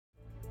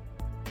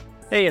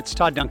Hey, it's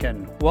Todd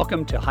Duncan.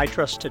 Welcome to High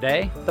Trust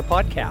Today, the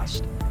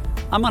podcast.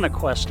 I'm on a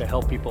quest to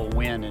help people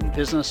win in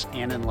business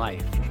and in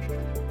life.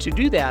 To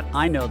do that,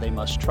 I know they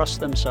must trust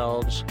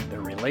themselves,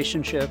 their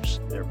relationships,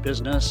 their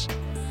business,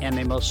 and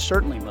they most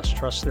certainly must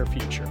trust their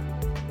future.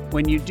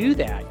 When you do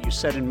that, you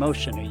set in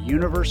motion a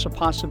universe of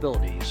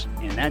possibilities,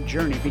 and that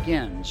journey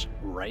begins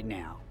right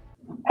now.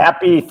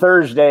 Happy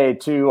Thursday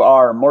to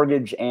our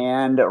mortgage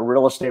and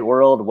real estate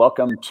world.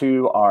 Welcome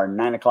to our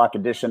 9 o'clock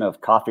edition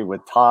of Coffee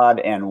with Todd,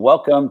 and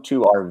welcome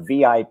to our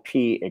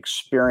VIP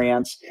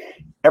experience.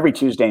 Every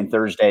Tuesday and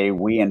Thursday,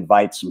 we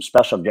invite some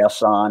special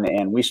guests on,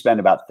 and we spend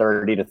about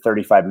 30 to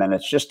 35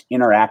 minutes just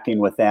interacting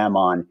with them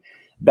on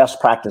best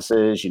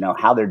practices,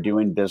 how they're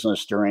doing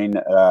business during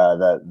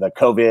the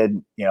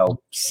COVID,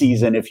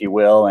 season, if you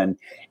will,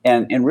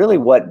 and really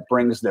what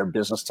brings their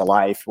business to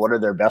life. What are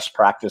their best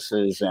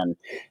practices? And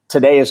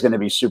today is going to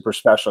be super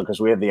special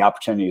because we have the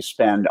opportunity to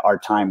spend our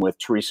time with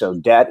Teresa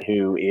Odette,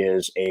 who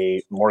is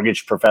a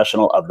mortgage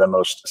professional of the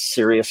most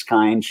serious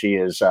kind.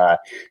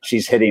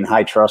 She's hitting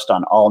high trust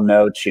on all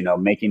notes,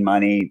 making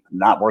money,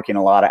 not working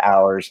a lot of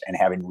hours, and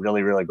having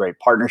really, really great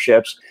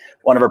partnerships.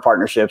 One of her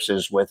partnerships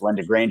is with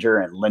Linda Granger,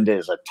 and Linda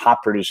is a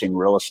top producing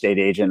real estate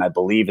agent. I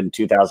believe in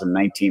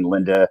 2019,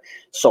 Linda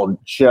sold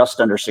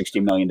just under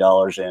 $60 million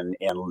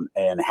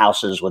in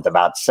houses with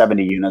about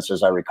 70 units,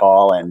 as I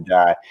recall. And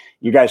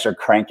you guys are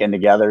cranking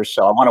together.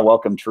 So I want to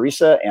welcome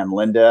Teresa and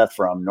Linda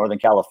from Northern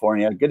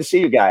California. Good to see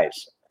you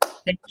guys.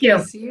 Thank you.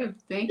 Good to see you.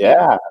 Thank you.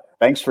 Yeah.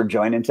 Thanks for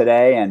joining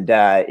today. And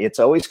it's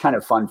always kind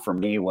of fun for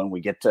me when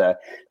we get to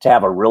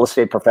have a real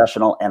estate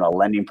professional and a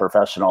lending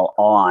professional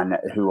on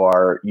who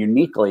are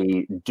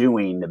uniquely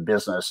doing the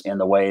business in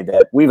the way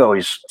that we've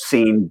always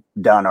seen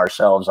done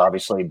ourselves,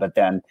 obviously, but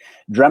then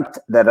dreamt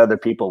that other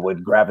people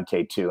would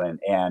gravitate to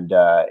and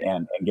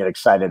get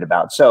excited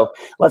about. So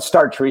let's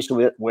start,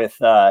 Teresa, with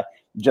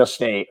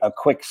just a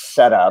quick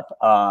setup.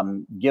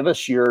 Give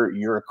us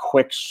your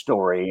quick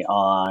story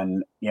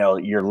on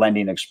your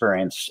lending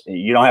experience.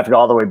 You don't have to go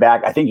all the way back.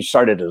 I think you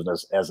started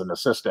as an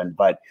assistant,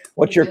 but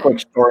what's your quick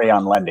story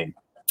on lending?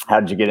 How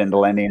did you get into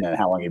lending, and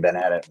how long you been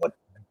at it?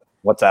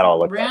 What's that all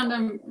look like?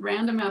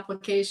 Random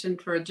application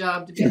for a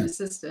job to be an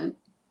assistant.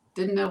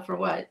 Didn't know for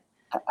what.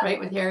 Right,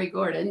 with Harry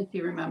Gordon, if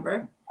you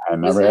remember. I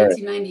remember. It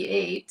was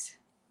 1998,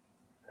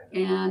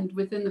 and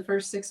within the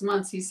first 6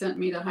 months, he sent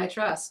me to High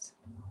Trust.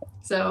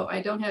 So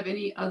I don't have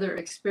any other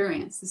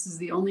experience. This is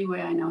the only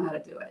way I know how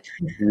to do it.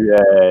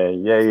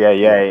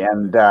 Yay.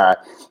 And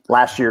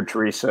last year,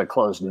 Teresa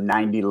closed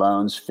 90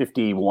 loans,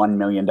 $51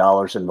 million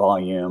in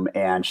volume.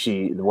 And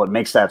what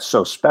makes that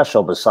so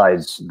special,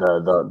 besides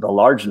the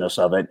largeness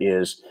of it,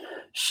 is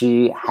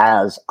she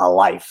has a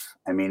life.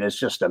 I mean, it's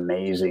just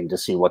amazing to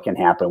see what can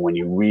happen when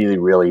you really,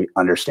 really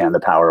understand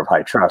the power of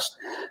high trust.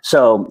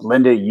 So,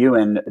 Linda, you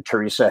and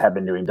Teresa have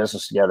been doing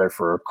business together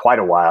for quite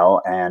a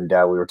while. And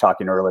we were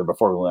talking earlier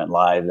before we went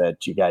live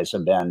that you guys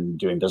have been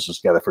doing business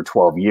together for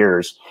 12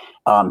 years.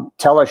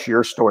 Tell us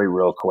your story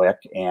real quick,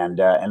 and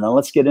then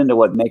let's get into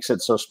what makes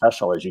it so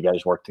special as you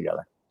guys work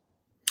together.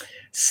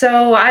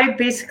 So I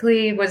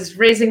basically was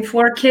raising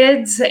 4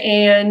 kids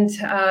and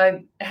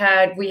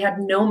we had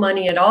no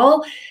money at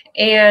all.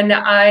 And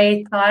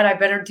I thought I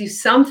better do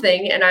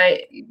something. And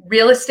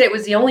real estate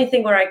was the only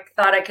thing where I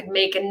thought I could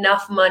make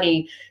enough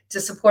money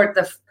to support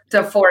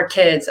the 4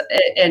 kids.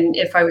 And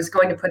if I was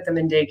going to put them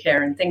in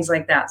daycare and things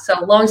like that. So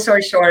long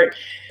story short,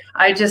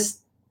 I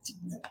just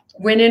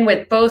went in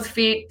with both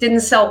feet,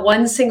 didn't sell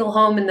one single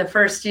home in the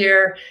first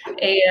year,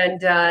 and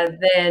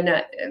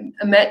then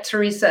met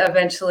Teresa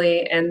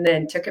eventually, and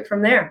then took it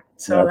from there.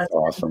 So that's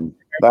awesome.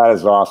 That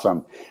is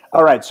awesome.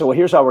 All right. So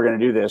here's how we're going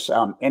to do this.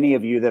 Any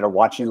of you that are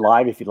watching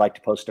live, if you'd like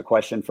to post a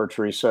question for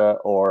Teresa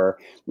or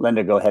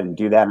Linda, go ahead and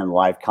do that in the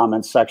live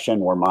comments section.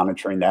 We're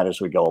monitoring that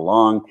as we go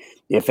along.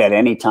 If at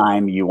any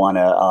time you want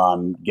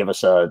to give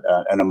us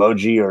an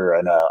emoji or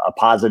a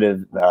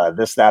positive,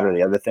 this, that, or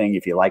the other thing,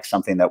 if you like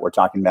something that we're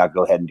talking about,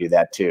 go ahead and do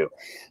that too.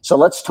 So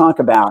let's talk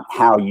about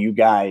how you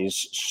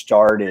guys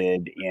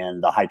started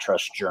in the high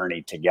trust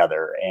journey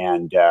together,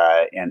 and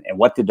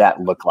what did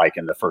that look like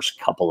in the first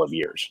couple of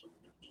years?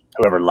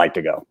 Whoever would like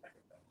to go.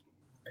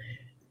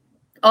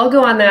 I'll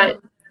go on that.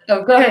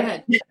 Oh, go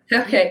ahead.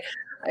 Okay.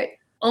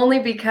 Only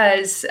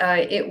because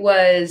it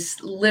was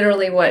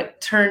literally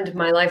what turned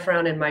my life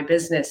around in my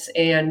business.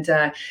 And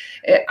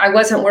I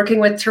wasn't working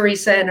with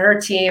Teresa and her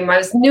team. I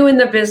was new in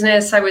the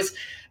business. I was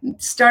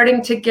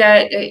starting to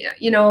get,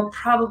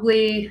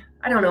 probably,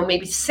 I don't know,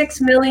 maybe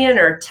 6 million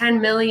or 10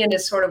 million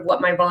is sort of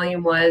what my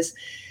volume was.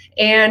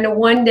 And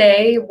one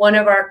day, one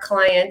of our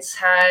clients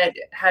had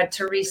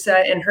Teresa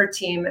and her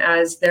team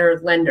as their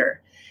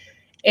lender.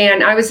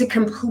 And I was a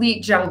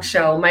complete junk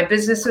show. My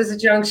business was a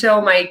junk show.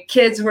 My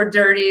kids were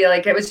dirty.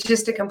 Like, it was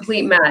just a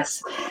complete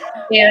mess.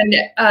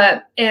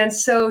 And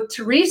so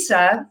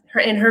Teresa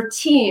and her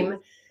team,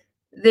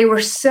 they were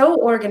so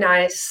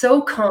organized,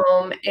 so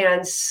calm,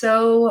 and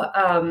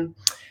so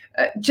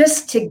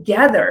just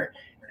together.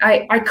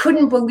 I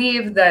couldn't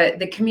believe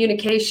the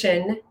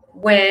communication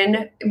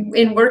when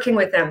in working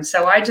with them.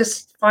 So I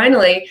just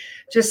finally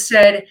just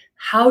said,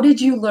 how did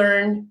you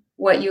learn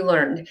what you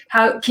learned?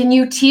 How can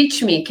you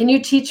teach me? Can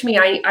you teach me?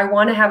 I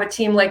want to have a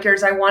team like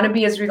yours. I want to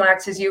be as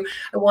relaxed as you.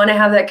 I want to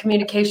have that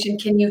communication.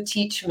 Can you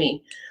teach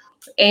me?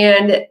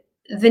 And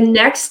the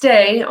next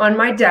day on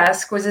my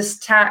desk was a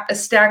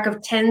stack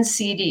of 10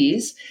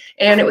 CDs,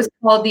 and it was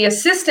called The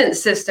Assistant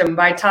System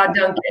by Todd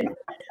Duncan.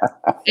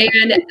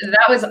 And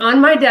that was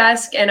on my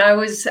desk, and I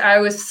was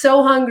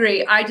so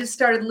hungry. I just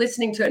started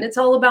listening to it, and it's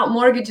all about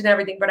mortgage and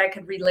everything, but I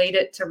could relate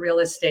it to real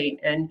estate.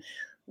 And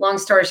long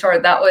story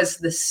short, that was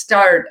the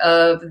start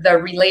of the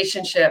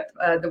relationship,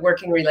 the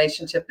working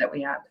relationship that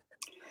we have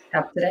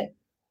today.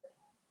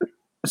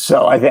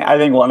 So I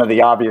think one of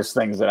the obvious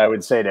things that I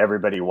would say to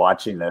everybody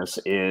watching this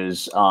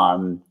is,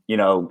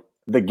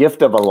 the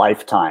gift of a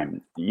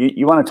lifetime.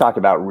 You want to talk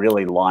about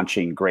really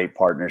launching great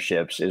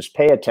partnerships is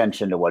pay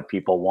attention to what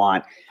people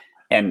want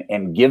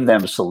and give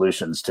them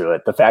solutions to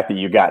it. The fact that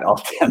you got all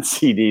 10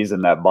 CDs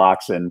in that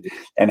box and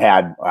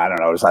had, I don't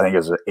know, I think it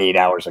was 8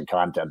 hours of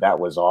content. That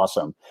was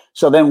awesome.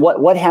 So then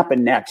what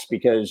happened next?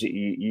 Because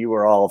you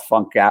were all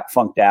funked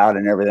out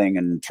and everything,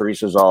 and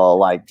Teresa's all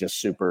like just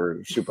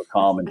super, super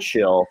calm and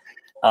chill.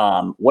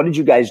 What did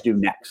you guys do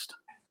next?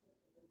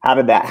 How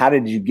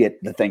did you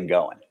get the thing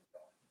going?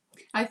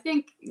 I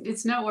think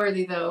it's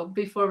noteworthy, though,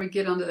 before we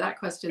get onto that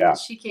question, that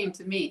she came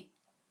to me.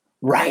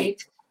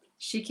 Right.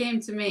 She came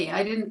to me.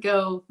 I didn't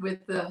go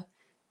with the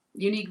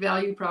unique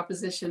value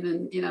proposition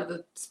and,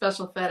 the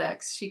special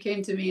FedEx. She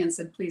came to me and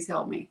said, please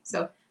help me.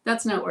 So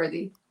that's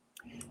noteworthy.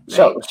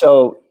 Right?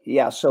 So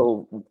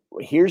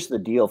here's the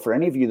deal. For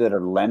any of you that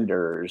are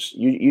lenders,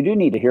 you do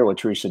need to hear what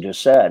Teresa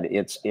just said.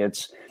 It's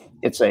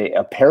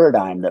a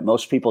paradigm that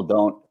most people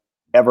don't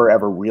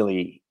ever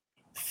really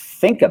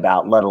think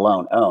about, let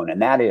alone own.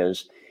 And that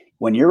is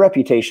when your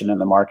reputation in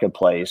the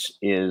marketplace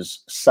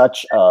is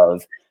such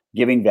of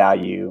giving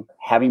value,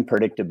 having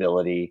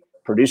predictability,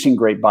 producing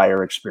great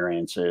buyer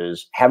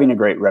experiences, having a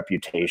great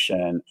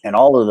reputation, and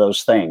all of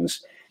those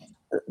things,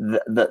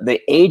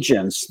 the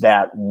agents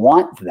that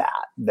want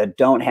that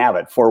don't have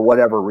it for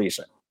whatever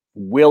reason,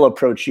 will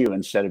approach you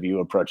instead of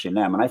you approaching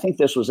them. And I think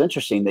this was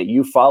interesting that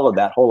you followed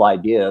that whole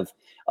idea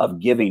of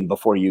giving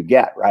before you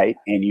get, right?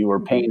 And you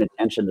were paying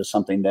attention to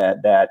something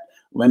that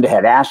Linda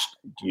had asked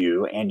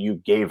you, and you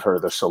gave her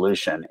the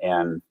solution,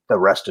 and the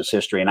rest is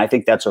history. And I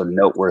think that's a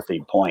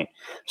noteworthy point.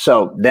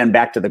 So then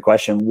back to the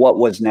question, what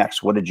was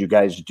next? What did you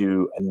guys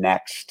do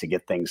next to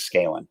get things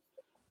scaling?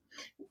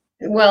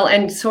 Well,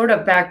 and sort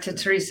of back to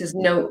Teresa's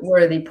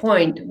noteworthy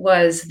point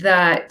was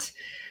that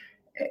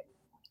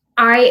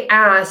I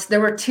asked,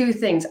 there were two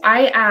things.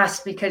 I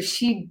asked because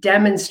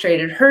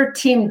her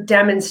team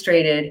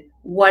demonstrated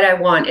what I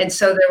want. And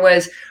so there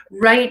was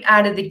right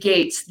out of the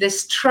gates,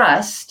 this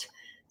trust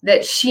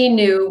that she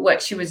knew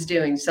what she was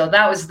doing. So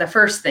that was the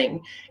first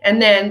thing.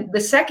 And then the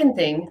second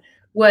thing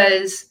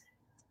was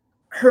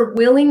her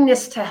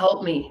willingness to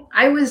help me.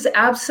 I was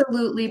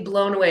absolutely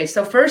blown away.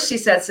 So first she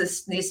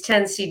sets these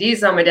 10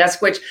 CDs on my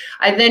desk, which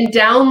I then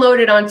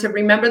downloaded onto,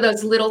 remember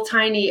those little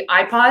tiny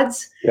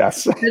iPods?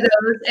 Yes.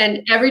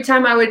 And every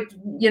time I would,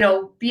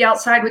 be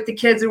outside with the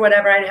kids or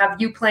whatever, I'd have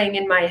you playing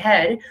in my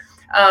head.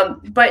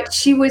 But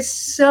she was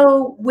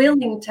so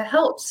willing to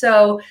help.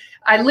 So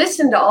I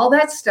listened to all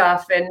that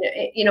stuff, and,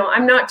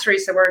 I'm not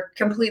Teresa. We're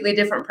completely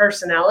different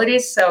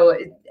personalities. So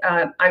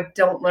I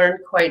don't learn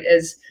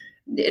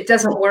it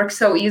doesn't work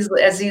so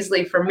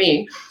easily for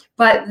me.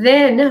 But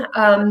then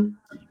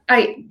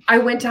I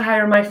went to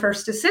hire my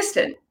first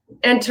assistant,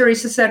 and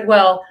Teresa said,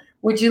 well,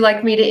 would you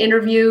like me to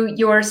interview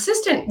your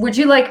assistant? Would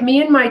you like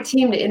me and my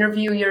team to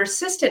interview your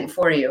assistant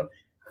for you?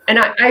 And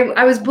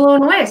I was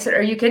blown away. I said,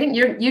 are you kidding?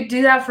 You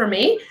do that for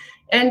me?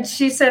 And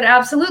she said,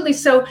 absolutely.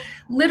 So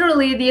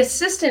literally the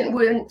assistant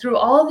went through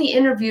all the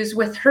interviews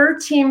with her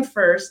team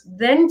first,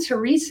 then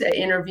Teresa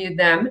interviewed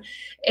them.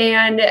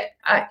 And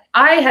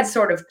I had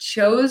sort of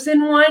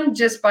chosen one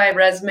just by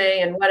resume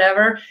and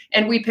whatever.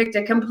 And we picked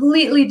a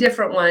completely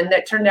different one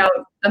that turned out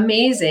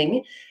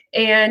amazing.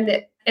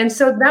 And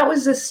so that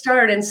was the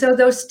start. And so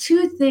those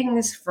two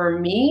things for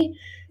me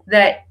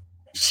that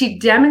she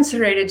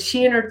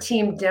and her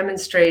team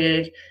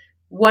demonstrated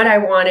what I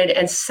wanted.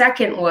 And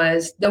second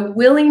was the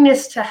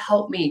willingness to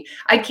help me.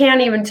 I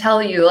can't even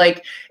tell you,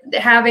 like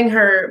having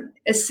her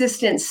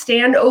assistant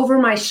stand over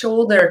my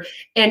shoulder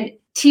and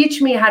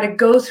teach me how to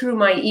go through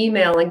my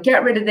email and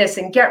get rid of this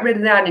and get rid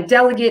of that and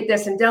delegate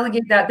this and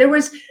delegate that. There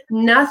was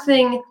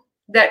nothing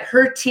that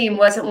her team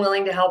wasn't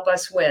willing to help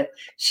us with.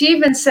 She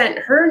even sent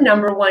her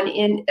number one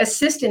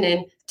assistant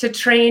in to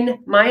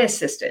train my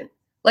assistant.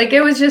 Like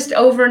it was just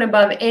over and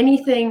above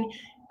anything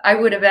I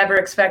would have ever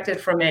expected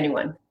from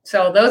anyone.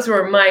 So those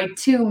were my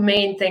two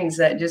main things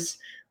that just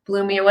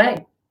blew me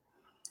away.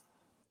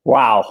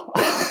 Wow.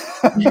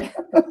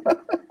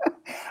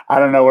 I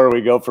don't know where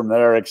we go from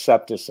there,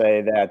 except to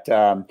say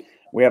that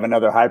we have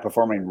another high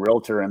performing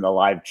realtor in the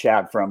live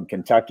chat from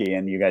Kentucky,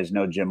 and you guys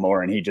know Jim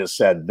Moore, and he just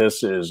said,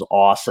 this is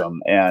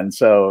awesome. And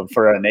so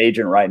for an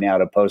agent right now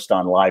to post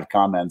on live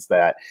comments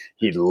that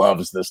he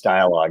loves this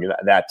dialogue,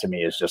 that to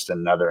me is just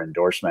another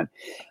endorsement.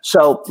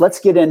 So let's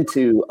get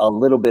into a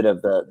little bit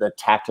of the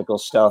tactical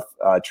stuff,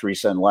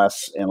 Teresa,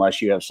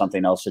 unless you have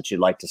something else that you'd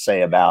like to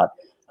say about.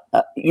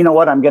 You know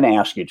what? I'm going to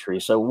ask you,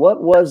 Teresa,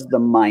 what was the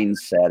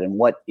mindset and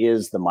what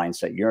is the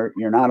mindset? You're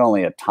not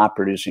only a top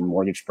producing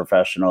mortgage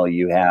professional,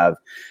 you have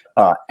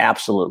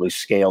absolutely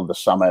scaled the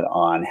summit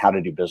on how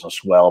to do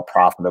business well,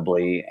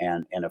 profitably,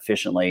 and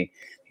efficiently.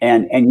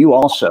 And you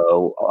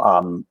also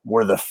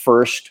were the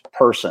first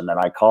person that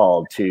I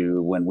called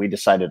to when we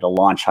decided to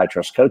launch High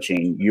Trust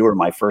Coaching. You were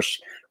my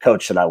first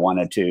coach that I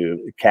wanted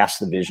to cast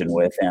the vision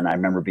with. And I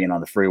remember being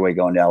on the freeway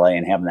going to LA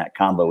and having that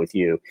combo with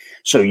you.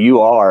 So you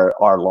are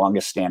our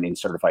longest standing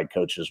certified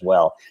coach as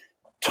well.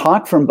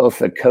 Talk from both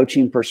the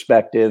coaching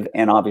perspective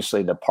and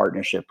obviously the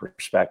partnership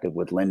perspective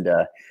with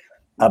Linda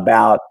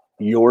about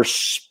your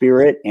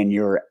spirit and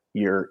your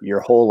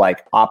whole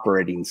like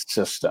operating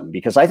system,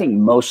 because I think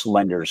most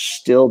lenders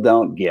still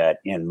don't get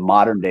in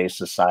modern day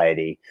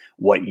society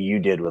what you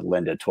did with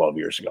Linda 12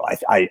 years ago.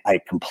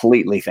 I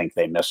completely think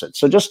they miss it.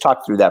 So just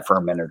talk through that for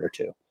a minute or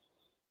two.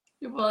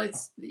 Well,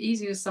 it's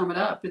easy to sum it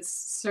up. It's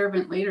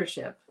servant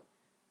leadership,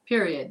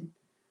 period.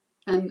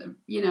 And,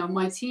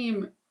 my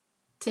team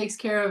takes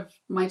care of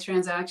my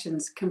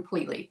transactions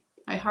completely.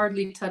 I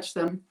hardly touch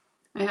them.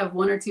 I have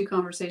 1 or 2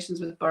 conversations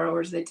with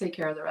borrowers. They take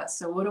care of the rest.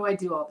 So what do I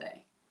do all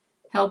day?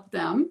 Help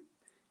them,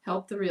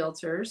 help the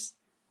realtors,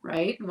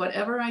 right?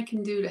 Whatever I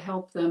can do to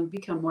help them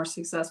become more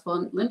successful.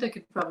 And Linda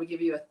could probably give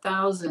you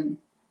 1,000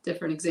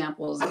 different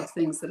examples of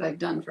things that I've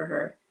done for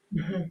her.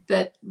 Mm-hmm.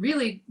 That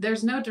really,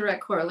 there's no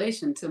direct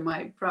correlation to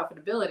my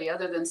profitability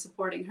other than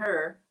supporting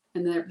her.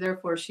 And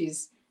therefore,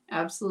 she's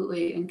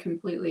absolutely and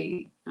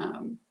completely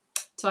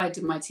tied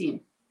to my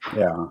team.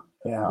 Yeah.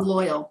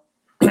 Loyal.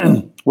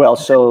 Well,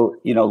 so,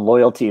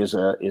 loyalty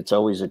it's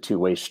always a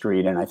two-way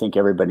street. And I think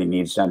everybody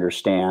needs to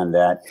understand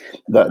that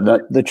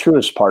the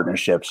truest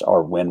partnerships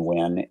are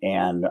win-win.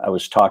 And I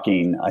was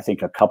talking, I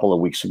think a couple of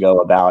weeks ago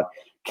about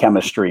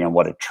chemistry and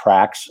what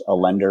attracts a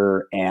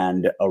lender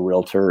and a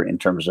realtor in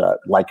terms of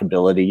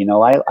likability.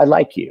 I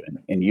like you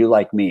and you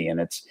like me, and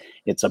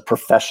it's a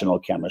professional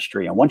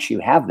chemistry. And once you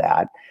have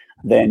that,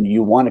 then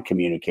you want to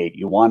communicate,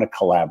 you want to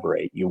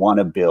collaborate, you want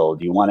to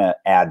build, you want to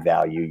add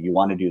value, you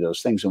want to do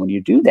those things. And when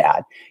you do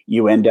that,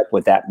 you end up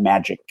with that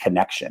magic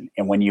connection.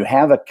 And when you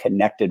have a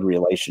connected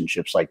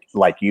relationships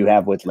like you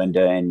have with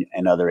Linda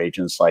and other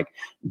agents like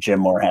Jim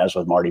Moore has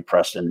with Marty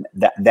Preston,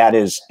 that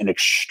is an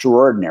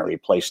extraordinary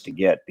place to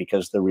get,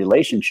 because the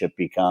relationship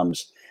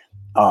becomes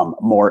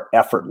more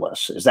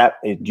effortless.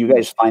 Do you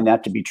guys find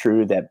that to be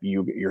true, that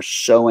you're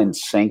so in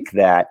sync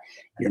that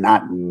you're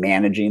not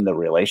managing the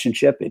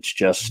relationship? It's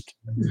just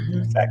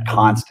that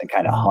constant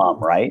kind of hum,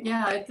 right?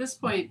 Yeah, at this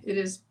point, it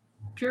is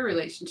pure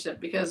relationship,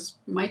 because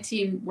my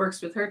team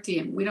works with her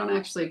team. We don't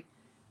actually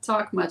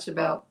talk much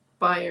about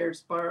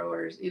buyers,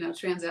 borrowers,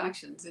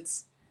 transactions.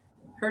 It's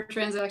her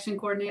transaction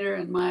coordinator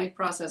and my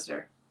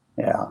processor.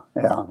 Yeah,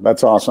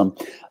 that's awesome.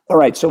 All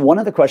right, so one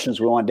of the questions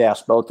we wanted to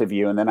ask both of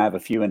you, and then I have a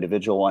few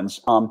individual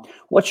ones.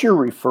 What's your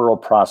referral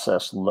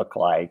process look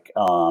like?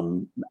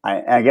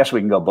 I guess we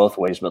can go both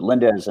ways, but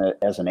Linda,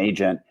 as an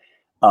agent,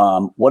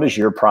 what does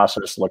your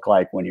process look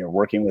like when you're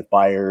working with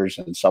buyers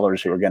and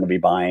sellers who are going to be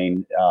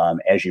buying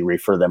as you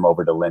refer them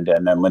over to Linda?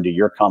 And then Linda,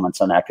 your comments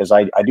on that, because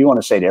I do want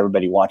to say to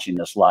everybody watching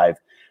this live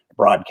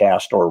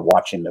broadcast or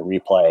watching the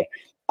replay,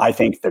 I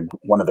think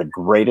one of the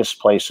greatest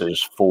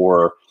places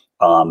for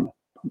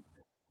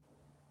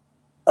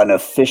an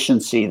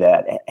efficiency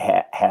that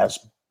has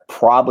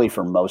probably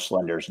for most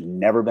lenders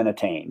never been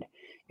attained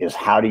is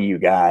how do you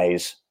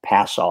guys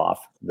pass off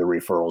the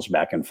referrals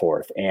back and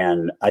forth?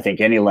 And I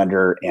think any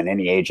lender and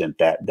any agent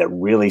that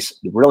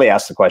really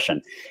asks the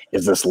question,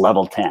 is this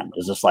level 10?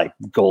 Is this like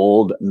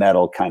gold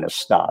medal kind of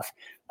stuff?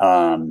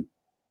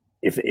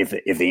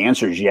 If the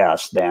answer is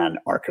yes, then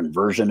our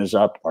conversion is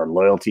up, our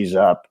loyalty is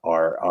up,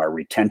 our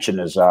retention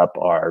is up,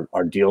 our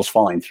deals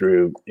falling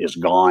through is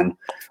gone.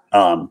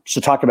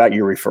 So talk about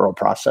your referral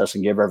process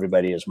and give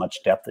everybody as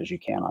much depth as you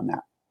can on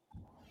that.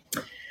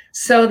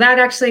 So that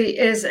actually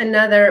was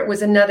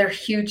another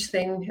huge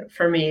thing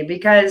for me,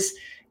 because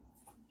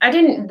I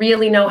didn't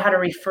really know how to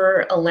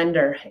refer a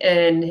lender.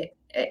 And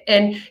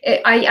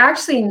I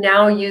actually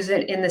now use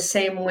it in the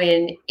same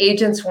when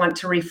agents want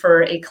to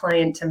refer a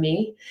client to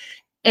me.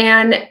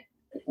 And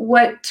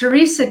what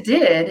Teresa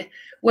did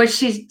was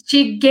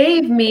she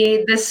gave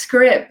me the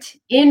script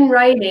in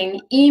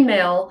writing,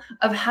 email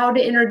of how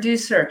to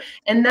introduce her.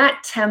 And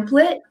that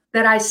template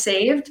that I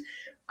saved,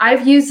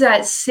 I've used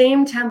that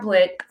same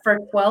template for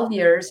 12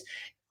 years.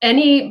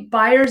 Any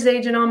buyer's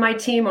agent on my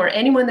team or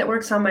anyone that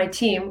works on my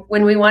team,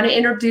 when we want to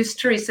introduce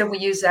Teresa, we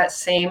use that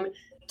same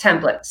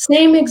template,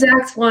 same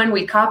exact one.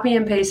 We copy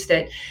and paste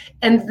it.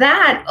 And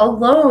that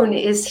alone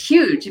is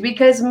huge,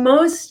 because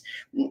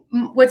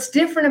what's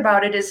different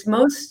about it is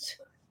most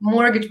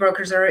mortgage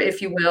brokers, or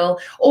if you will,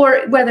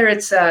 or whether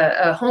it's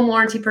a home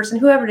warranty person,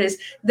 whoever it is,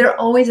 they're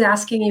always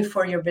asking you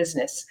for your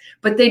business,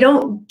 but they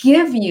don't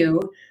give you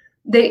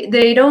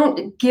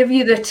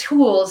the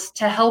tools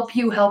to help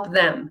you help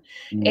them.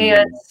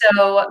 And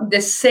so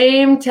the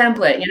same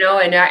template,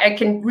 and I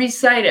can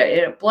recite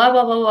it, blah,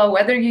 blah, blah, blah,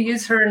 whether you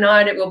use her or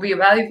not, it will be a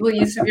valuable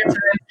use of your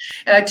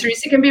time.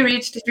 Teresa can be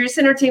reached. Teresa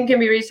and her team can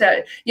be reached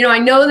at, I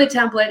know the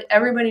template.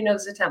 Everybody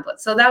knows the template.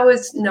 So that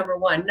was number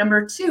one.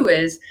 Number two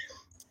is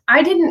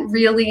I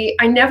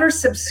never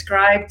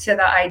subscribed to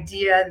the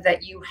idea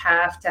that you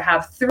have to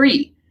have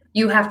three.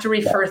 You have to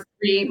refer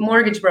 3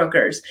 mortgage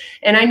brokers.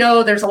 And I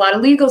know there's a lot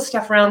of legal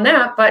stuff around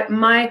that, but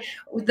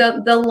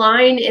the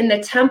line in the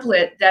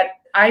template that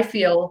I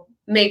feel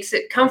makes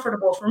it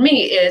comfortable for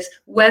me is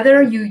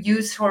whether you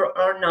use her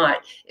or not,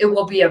 it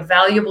will be a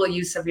valuable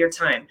use of your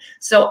time.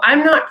 So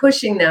I'm not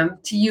pushing them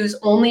to use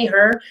only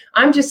her.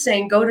 I'm just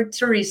saying, go to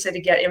Teresa to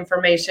get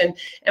information.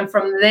 And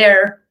from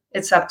there,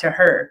 it's up to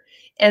her.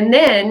 And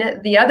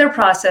then the other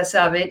process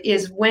of it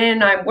is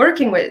when I'm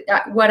working with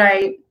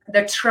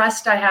the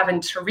trust I have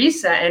in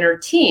Teresa and her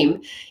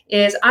team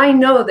is I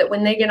know that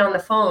when they get on the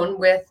phone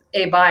with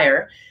a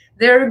buyer,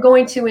 they're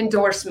going to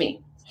endorse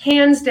me.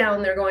 Hands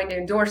down, they're going to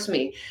endorse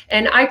me.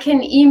 And I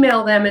can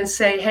email them and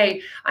say,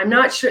 hey, I'm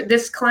not sure,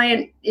 this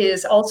client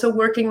is also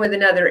working with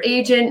another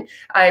agent.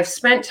 I've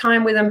spent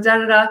time with them,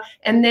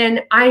 And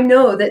then I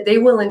know that they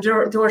will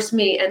endorse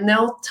me, and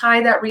they'll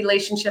tie that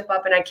relationship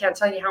up. And I can't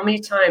tell you how many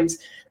times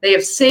they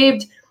have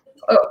saved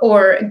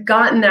or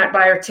gotten that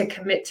buyer to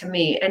commit to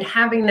me, and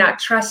having that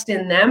trust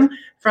in them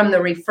from the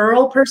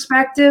referral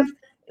perspective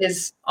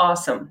is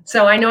awesome.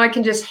 So I know I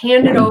can just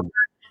hand it over.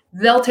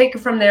 They'll take it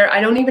from there.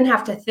 I don't even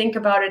have to think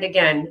about it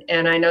again.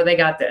 And I know they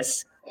got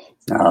this.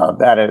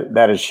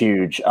 That is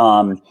huge.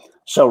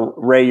 So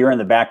Ray, you're in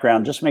the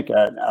background. Just make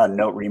a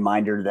note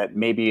reminder that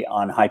maybe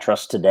on High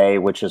Trust Today,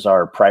 which is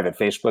our private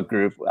Facebook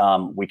group,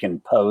 we can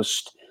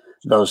post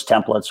those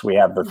templates. We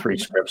have the 3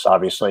 scripts,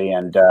 obviously,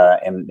 and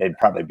it'd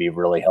probably be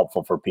really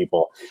helpful for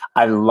people.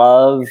 I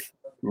love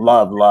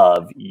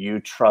you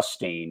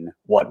trusting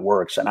what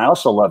works. And I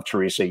also love,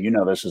 Teresa,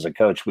 this as a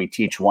coach, we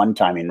teach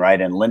one-timing, right?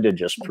 And Linda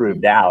just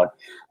proved out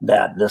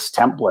that this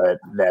template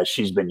that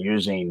she's been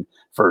using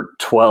for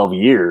 12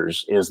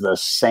 years is the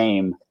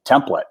same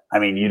template. I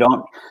mean,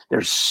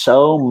 there's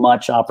so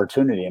much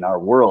opportunity in our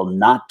world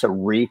not to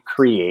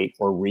recreate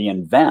or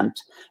reinvent,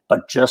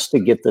 but just to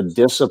get the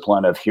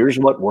discipline of here's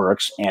what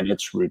works and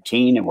it's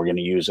routine and we're going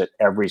to use it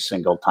every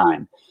single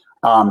time.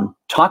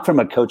 Talk from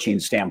a coaching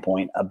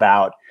standpoint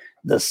about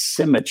the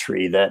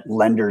symmetry that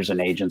lenders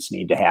and agents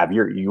need to have.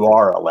 You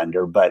are a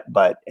lender, but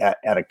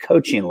at a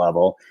coaching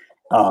level,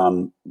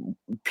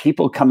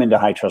 people come into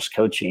High Trust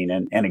Coaching.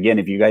 And again,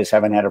 if you guys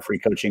haven't had a free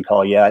coaching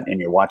call yet and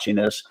you're watching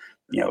this,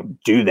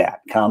 do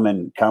that. Come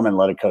and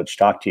let a coach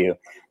talk to you.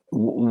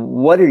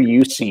 What are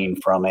you seeing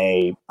from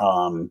a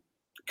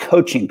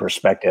coaching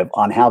perspective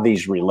on how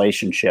these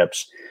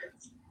relationships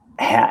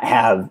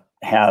have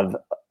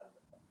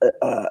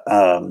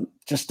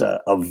just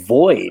a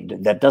void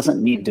that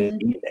doesn't need to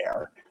be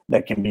there,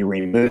 that can be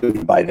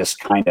removed by this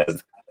kind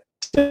of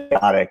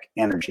symbiotic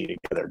energy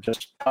together?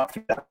 Just talk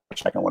through that for a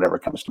second, whatever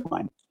comes to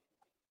mind.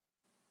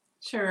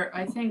 Sure.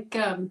 I think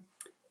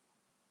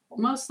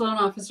most loan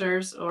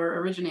officers or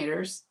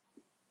originators,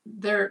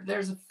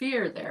 there's a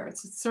fear there.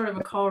 It's sort of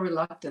a call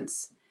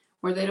reluctance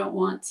where they don't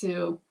want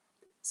to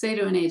say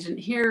to an agent,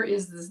 here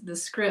is the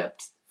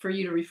script for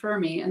you to refer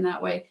me. And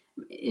that way,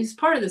 as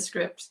part of the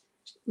script,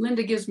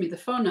 Linda gives me the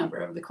phone number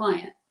of the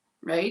client,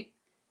 right?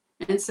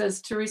 And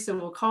says, Teresa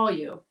will call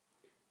you.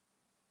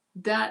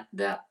 I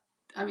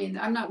mean,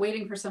 I'm not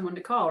waiting for someone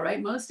to call,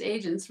 right? Most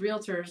agents,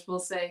 realtors will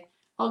say,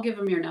 I'll give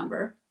them your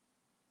number.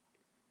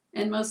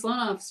 And most loan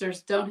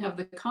officers don't have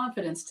the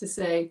confidence to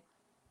say,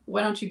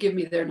 why don't you give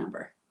me their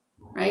number,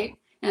 right?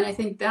 And I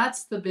think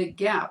that's the big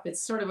gap.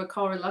 It's sort of a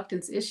call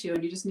reluctance issue,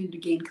 and you just need to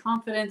gain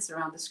confidence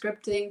around the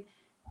scripting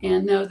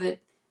and know that,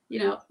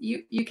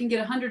 you can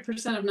get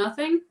 100% of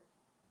nothing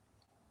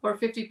or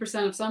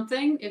 50% of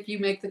something if you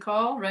make the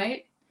call,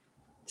 right?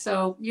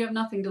 So you have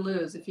nothing to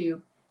lose if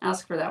you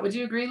ask for that. Would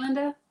you agree,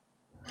 Linda?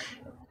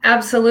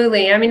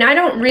 Absolutely. I mean, I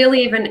don't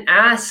really even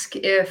ask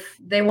if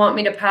they want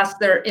me to pass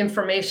their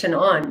information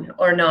on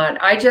or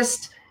not. I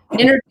just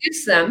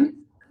introduce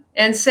them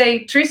and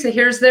say, Teresa,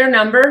 here's their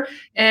number,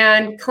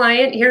 and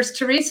client, here's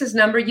Teresa's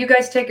number. You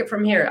guys take it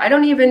from here. I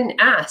don't even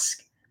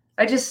ask.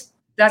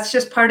 That's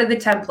just part of the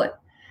template.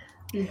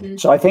 Mm-hmm.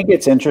 So I think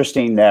it's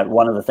interesting that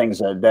one of the things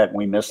that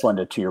we miss,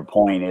 Linda, to your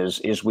point,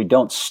 is we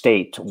don't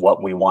state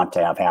what we want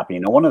to have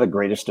happen. One of the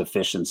greatest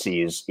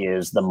efficiencies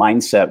is the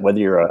mindset, whether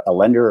you're a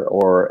lender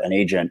or an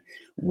agent,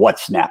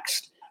 what's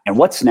next? And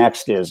what's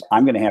next is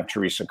I'm going to have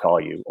Teresa call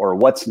you, or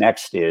what's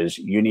next is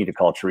you need to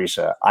call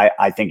Teresa.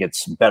 I think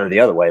it's better the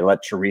other way.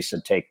 Let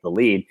Teresa take the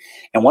lead.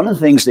 And one of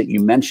the things that you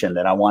mentioned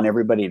that I want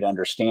everybody to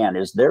understand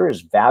is there is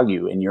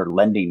value in your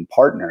lending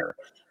partner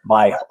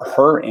by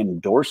her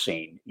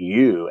endorsing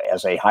you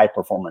as a high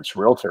performance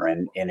realtor.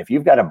 And if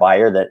you've got a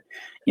buyer that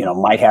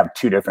might have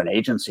two different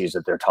agencies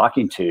that they're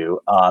talking to,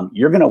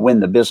 you're going to win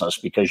the business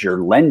because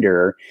your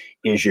lender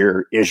is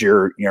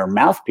your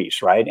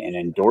mouthpiece, right? And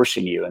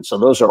endorsing you. And so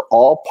those are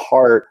all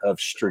part of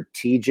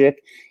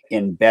strategic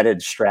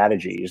embedded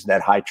strategies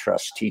that High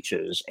Trust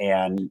teaches.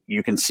 And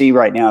you can see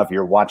right now, if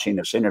you're watching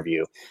this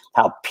interview,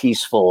 how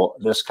peaceful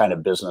this kind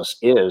of business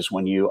is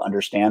when you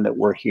understand that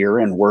we're here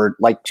and we're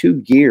like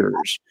two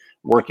gears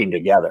working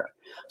together.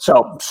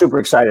 So super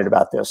excited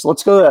about this.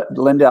 Let's go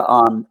to Linda.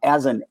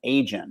 As an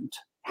agent,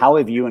 how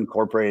have you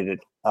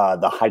incorporated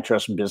the High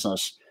Trust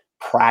business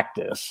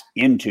practice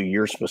into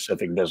your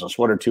specific business?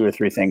 What are 2 or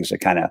 3 things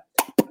that kind of,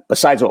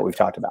 besides what we've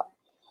talked about?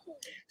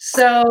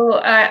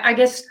 So I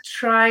guess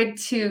tried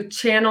to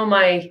channel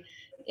my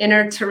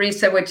inner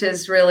Teresa, which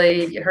is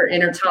really her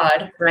inner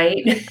Todd,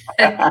 right?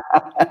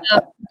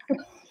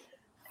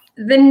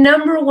 The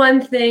number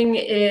one thing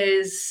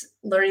is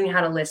learning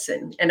how to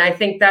listen. And I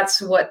think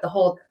that's what the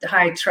whole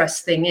High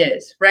Trust thing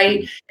is,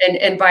 right?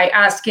 And by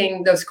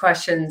asking those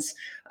questions,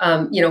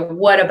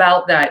 what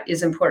about that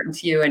is important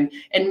to you?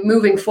 And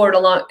moving forward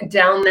along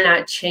down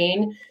that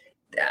chain,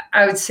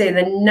 I would say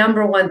the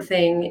number one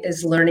thing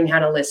is learning how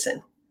to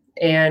listen.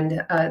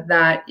 And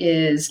that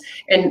is,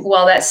 and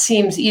while that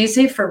seems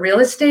easy for real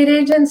estate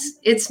agents,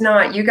 it's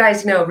not. You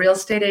guys know real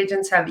estate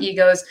agents have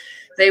egos.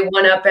 They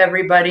one up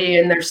everybody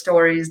in their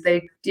stories.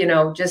 They,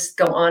 just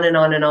go on and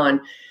on and on.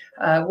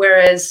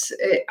 Whereas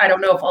I don't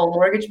know if all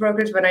mortgage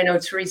brokers, but I know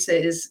Teresa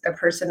is a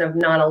person of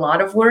not a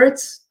lot of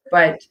words,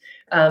 but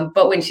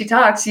when she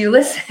talks, you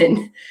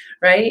listen,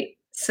 right?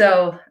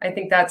 So I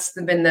think that's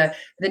been the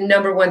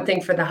number one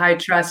thing for the High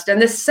Trust.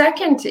 And the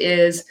second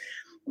is,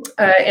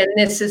 and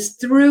this is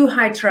through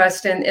High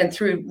Trust and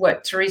through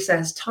what Teresa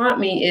has taught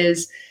me,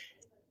 is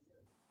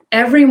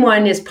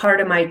everyone is part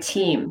of my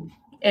team.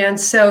 And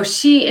so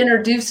she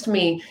introduced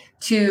me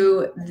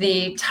to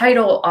the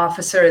title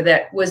officer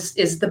that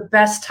is the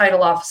best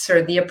title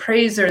officer, the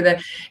appraiser,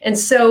 and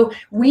so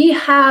we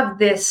have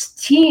this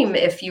team,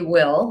 if you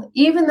will,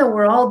 even though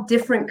we're all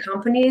different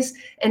companies,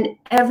 and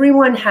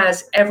everyone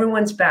has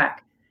everyone's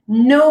back.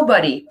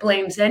 Nobody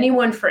blames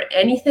anyone for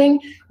anything.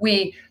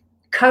 We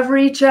cover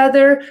each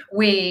other.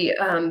 We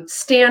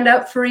stand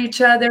up for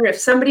each other. If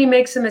somebody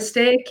makes a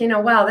mistake,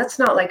 wow, that's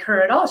not like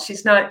her at all.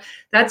 She's not,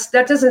 that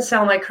doesn't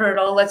sound like her at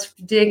all. Let's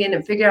dig in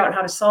and figure out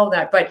how to solve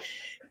that. But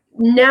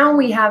now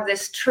we have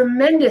this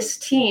tremendous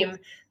team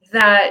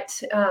that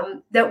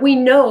we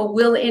know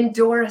will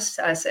endorse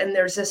us. And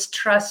there's this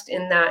trust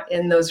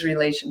in those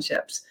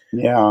relationships.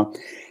 Yeah.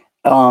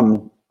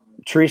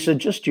 Teresa,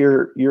 just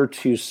your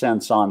 2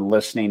 cents on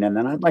listening, and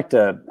then I'd like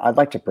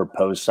to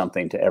propose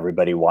something to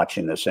everybody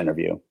watching this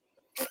interview.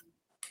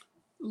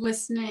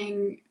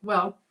 Listening,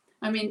 well,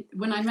 I mean,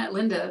 when I met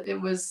Linda,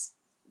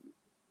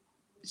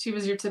 she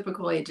was your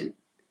typical agent.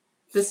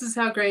 This is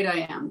how great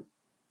I am.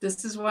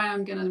 This is why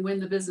I'm going to win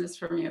the business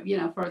from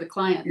you, for the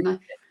client. And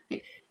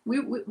we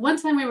one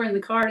time we were in the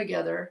car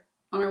together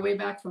on our way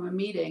back from a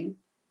meeting,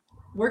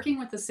 working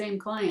with the same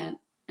client,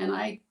 and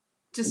I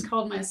just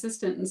called my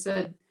assistant and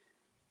said,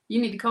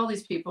 you need to call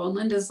these people. And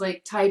Linda's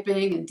like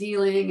typing and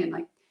dealing and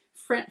like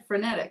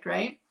frenetic,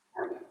 right?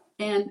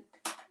 And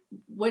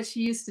what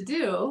she used to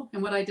do,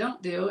 and what I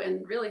don't do,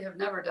 and really have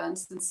never done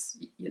since,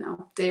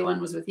 day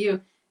one was with you,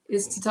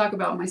 is to talk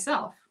about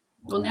myself.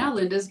 Well, now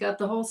Linda's got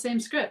the whole same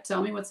script.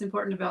 Tell me what's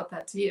important about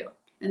that to you.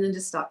 And then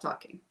just stop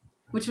talking,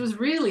 which was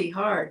really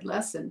hard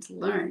lesson to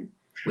learn.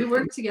 We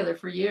worked together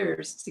for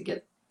years to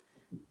get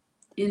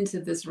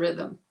into this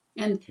rhythm.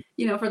 And,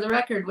 for the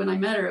record, when I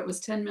met her, it was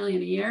 10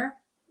 million a year.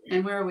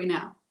 And where are we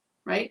now?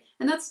 Right.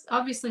 And that's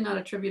obviously not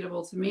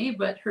attributable to me,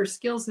 but her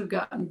skills have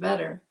gotten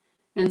better,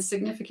 and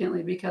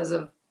significantly because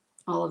of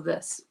all of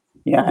this.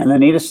 Yeah. And the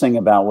neatest thing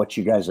about what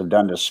you guys have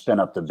done to spin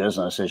up the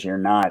business is you're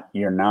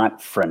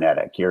not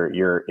frenetic.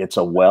 It's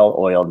a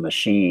well-oiled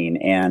machine.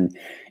 And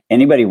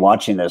anybody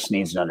watching this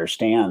needs to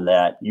understand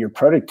that your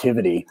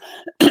productivity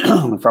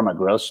from a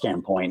growth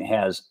standpoint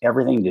has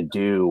everything to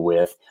do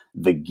with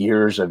the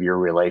gears of your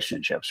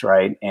relationships,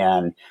 right?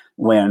 And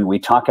when we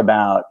talk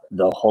about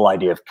the whole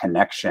idea of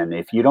connection,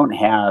 if you don't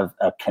have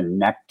a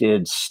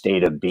connected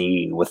state of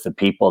being with the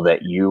people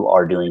that you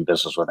are doing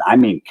business with, I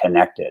mean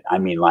connected, I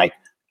mean like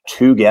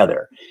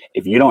together.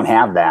 If you don't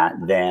have that,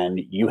 then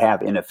you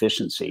have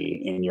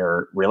inefficiency in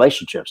your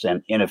relationships,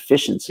 and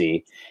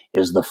inefficiency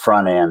is the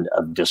front end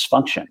of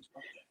dysfunction.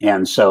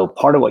 And so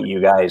part of what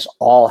you guys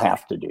all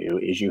have to do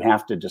is you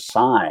have to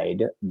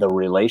decide the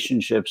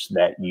relationships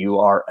that you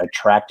are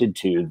attracted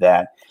to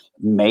that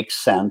make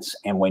sense.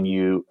 And when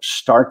you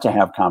start to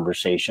have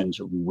conversations,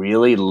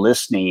 really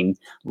listening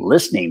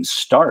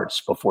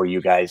starts before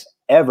you guys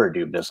ever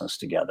do business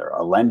together.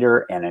 A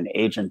lender and an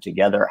agent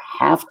together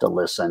have to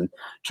listen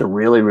to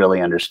really,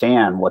 really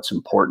understand what's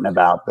important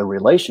about the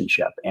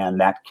relationship and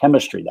that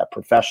chemistry, that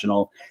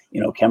professional,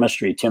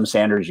 chemistry. Tim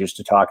Sanders used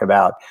to talk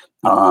about,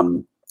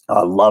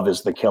 love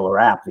is the killer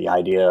app, the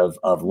idea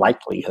of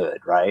likelihood,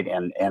 right?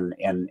 And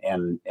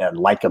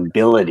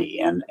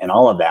likability and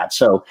all of that.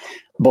 So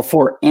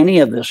before any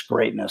of this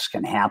greatness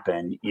can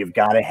happen, you've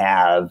got to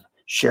have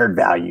shared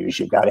values.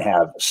 You've got to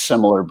have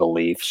similar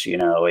beliefs. You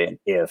know,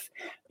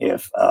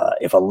 if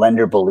a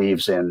lender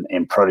believes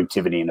in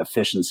productivity and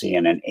efficiency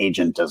and an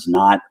agent does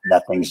not,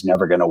 that thing's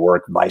never going to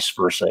work. Vice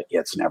versa,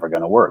 it's never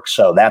going to work.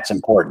 So that's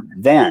important.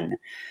 Then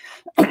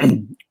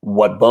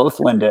what both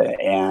Linda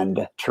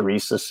and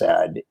Teresa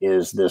said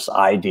is this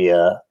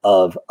idea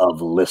of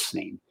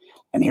listening.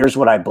 And here's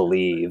what I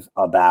believe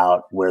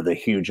about where the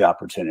huge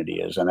opportunity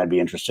is. And I'd be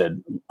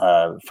interested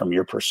from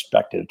your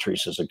perspective,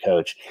 Teresa, as a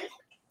coach.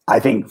 I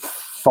think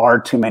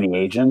far too many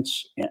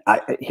agents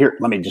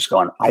let me just go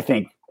on. I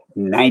think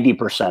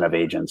 90% of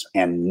agents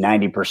and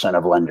 90%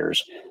 of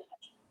lenders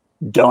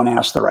don't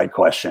ask the right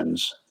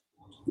questions.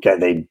 Okay.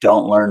 They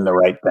don't learn the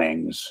right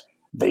things.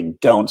 They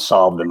don't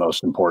solve the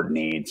most important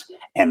needs,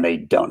 and they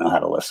don't know how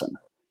to listen.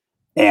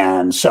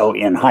 And so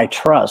in high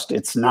trust,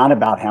 it's not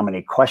about how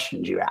many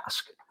questions you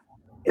ask.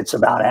 It's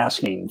about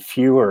asking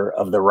fewer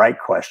of the right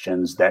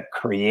questions that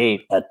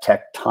create a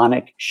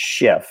tectonic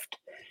shift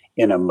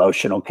in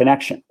emotional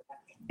connection.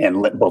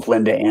 And both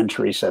Linda and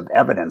Teresa have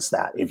evidenced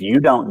that. If you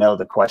don't know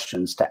the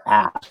questions to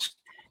ask,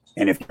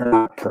 and if you're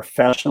not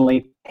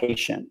professionally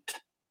patient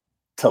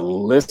to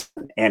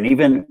listen, and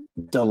even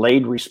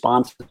delayed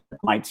responses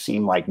might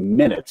seem like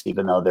minutes,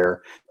 even though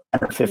they're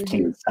 10 or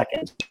 15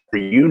 seconds, for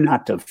you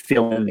not to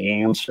fill in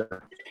the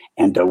answer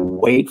and to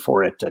wait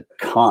for it to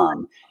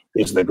come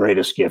is the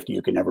greatest gift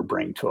you can ever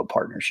bring to a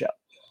partnership.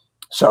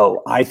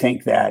 So I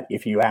think that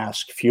if you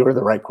ask fewer of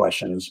the right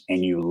questions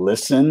and you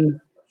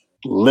listen.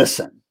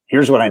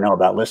 Here's what I know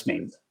about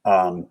listening.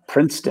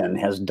 Princeton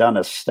has done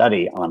a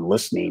study on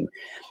listening.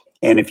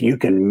 And if you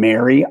can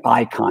marry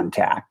eye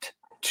contact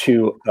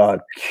to a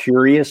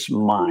curious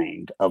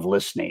mind of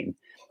listening,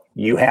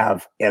 you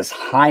have as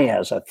high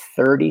as a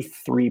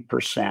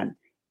 33%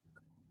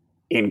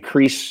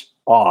 increase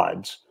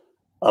odds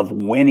of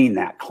winning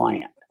that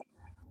client.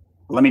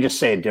 Let me just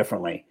say it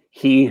differently.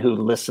 He who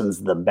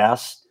listens the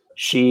best,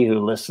 she who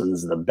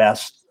listens the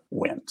best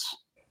wins.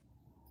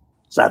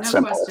 It's that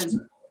simple.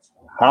 Question.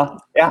 Huh?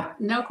 Yeah.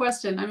 No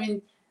question. I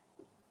mean,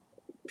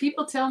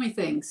 people tell me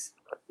things,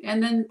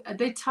 and then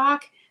they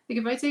talk. Like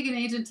if I take an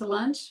agent to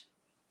lunch,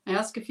 I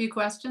ask a few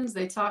questions,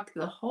 they talk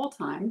the whole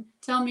time,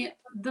 tell me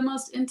the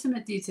most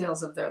intimate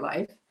details of their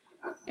life,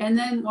 and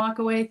then walk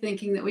away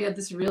thinking that we had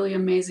this really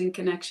amazing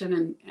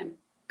connection and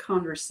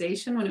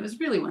conversation when it was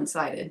really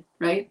one-sided,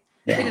 right?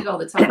 Yeah. They did all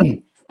the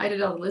talking, I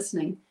did all the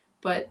listening.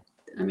 But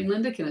I mean,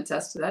 Linda can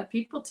attest to that.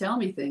 People tell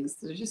me things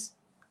that are just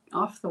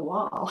off the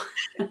wall.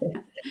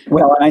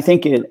 Well, and I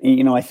think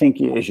I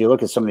think as you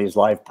look at some of these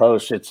live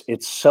posts,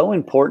 it's so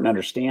important to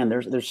understand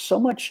there's so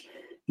much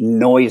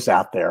noise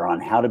out there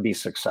on how to be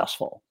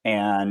successful.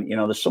 And,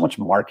 there's so much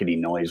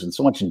marketing noise and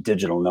so much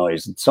digital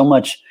noise and so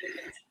much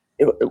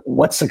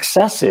what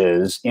success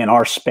is in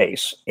our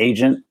space: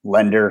 agent,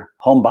 lender,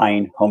 home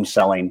buying, home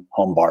selling,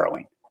 home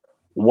borrowing.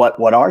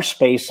 What our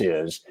space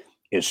is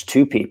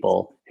two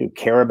people who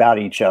care about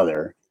each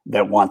other,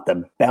 that want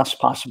the best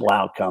possible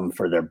outcome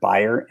for their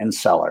buyer and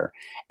seller,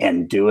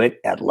 and do it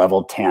at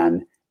level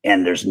 10.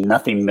 And there's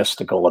nothing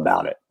mystical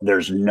about it.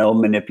 There's no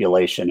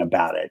manipulation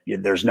about it.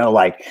 There's no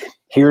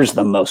here's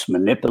the most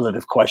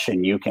manipulative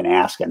question you can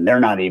ask, and they're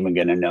not even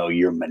going to know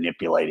you're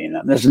manipulating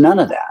them. There's none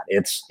of that.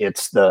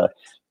 It's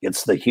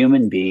the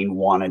human being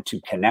wanting to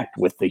connect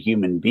with the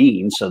human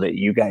being so that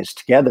you guys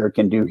together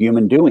can do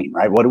human doing,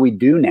 right? What do we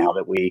do now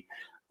that we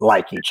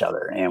like each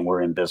other and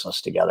we're in business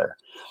together?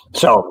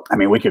 So, I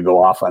mean, we could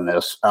go off on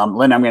this.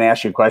 Lynn, I'm going to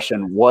ask you a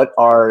question. What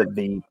are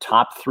the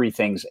top 3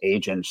 things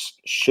agents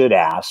should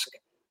ask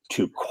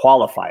to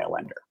qualify a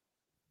lender?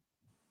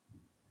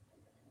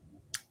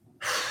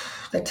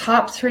 The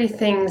top 3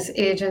 things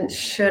agents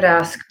should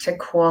ask to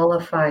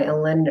qualify a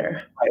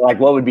lender. Like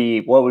what would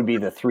be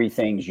the 3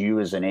 things you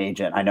as an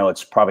agent? I know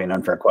it's probably an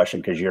unfair question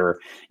because you're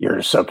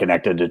so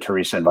connected to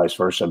Teresa and vice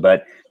versa,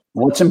 but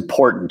what's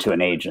important to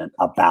an agent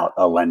about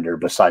a lender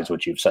besides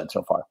what you've said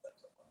so far?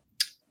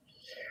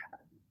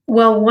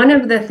 Well, one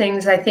of the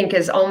things I think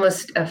is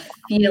almost a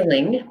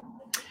feeling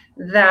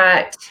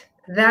that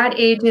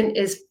agent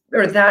is,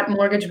 or that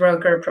mortgage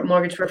broker,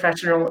 mortgage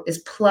professional is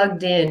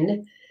plugged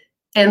in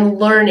and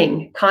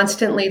learning,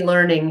 constantly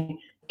learning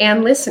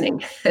and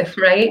listening,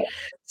 right?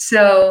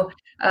 So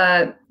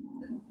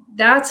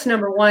that's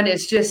number one,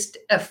 is just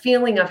a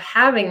feeling of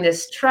having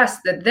this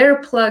trust that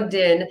they're plugged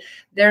in.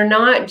 They're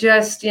not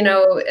just,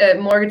 a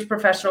mortgage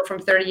professional from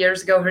 30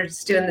 years ago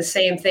who's doing the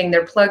same thing.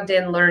 They're plugged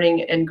in,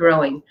 learning and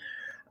growing.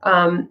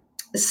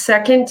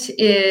 Second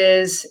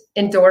is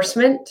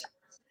endorsement.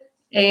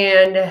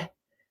 And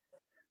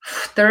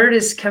third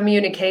is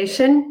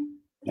communication.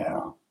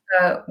 Yeah.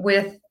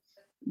 With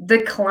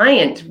the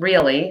client,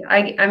 really.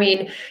 I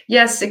mean,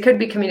 yes, it could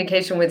be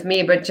communication with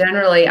me, but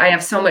generally I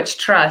have so much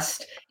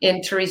trust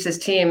in Teresa's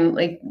team.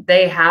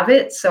 They have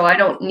it. So I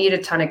don't need a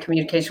ton of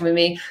communication with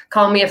me.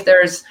 Call me if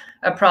there's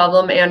a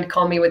problem and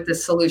call me with the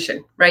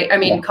solution, right? I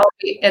mean, Call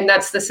me, and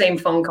that's the same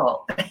phone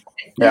call.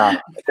 Yeah.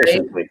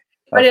 Efficiently.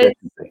 Right?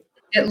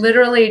 It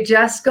literally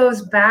just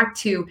goes back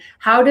to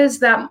how does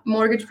that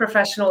mortgage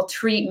professional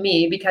treat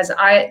me? Because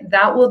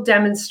that will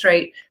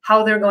demonstrate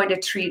how they're going to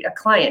treat a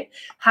client.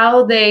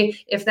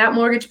 If that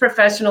mortgage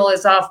professional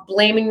is off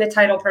blaming the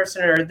title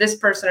person or this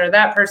person or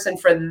that person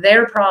for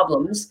their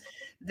problems,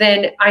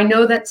 then I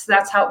know that's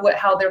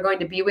how they're going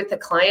to be with the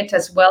client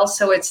as well.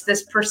 So it's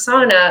this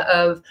persona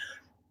of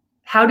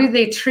how do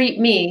they treat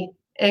me,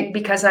 and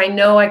because I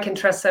know I can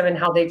trust them in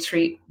how they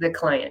treat the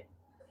client.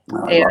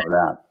 I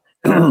love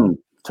that.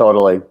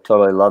 Totally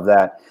love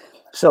that.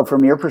 So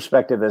from your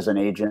perspective as an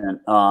agent,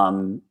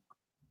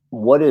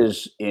 what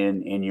is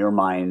in your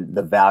mind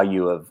the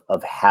value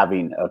of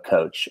having a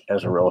coach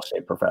as a real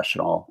estate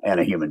professional and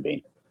a human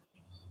being?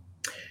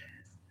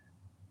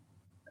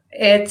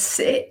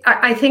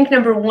 I think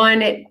number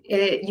one,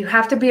 you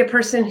have to be a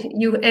person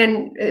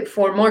and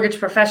for mortgage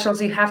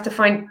professionals, you have to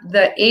find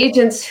the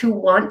agents who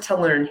want to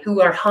learn,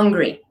 who are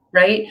hungry,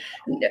 right?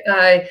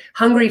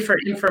 Hungry for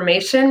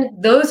information.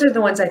 Those are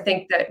the ones I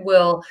think that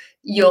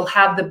you'll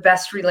have the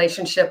best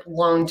relationship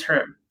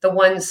long-term. The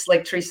ones,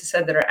 like Teresa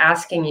said, that are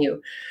asking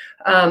you.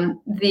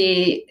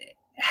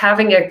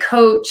 Having a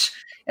coach,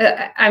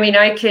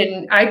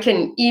 I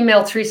can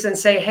email Teresa and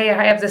say, hey,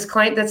 I have this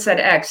client that said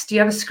X. Do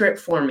you have a script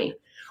for me?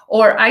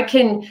 Or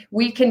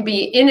we can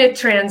be in a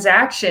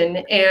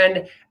transaction,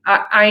 and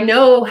I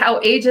know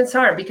how agents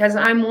are, because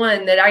I'm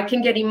one that I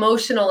can get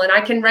emotional, and I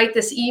can write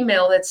this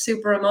email that's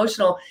super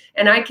emotional,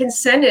 and I can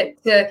send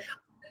it to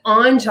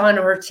Anj on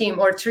her team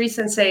or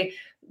Teresa and say,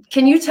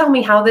 can you tell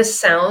me how this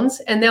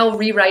sounds? And they'll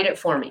rewrite it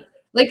for me.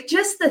 Like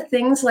just the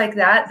things like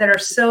that are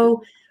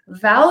so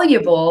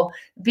valuable,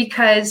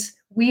 because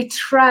we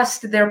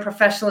trust their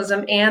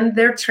professionalism and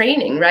their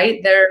training,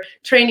 right? Their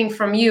training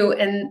from you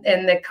and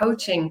the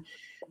coaching.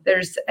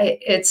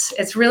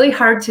 It's really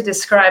hard to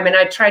describe. And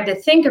I tried to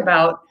think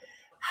about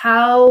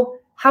how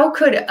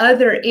would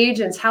other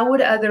agents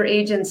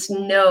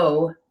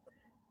know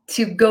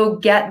to go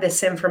get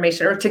this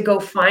information or to go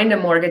find a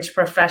mortgage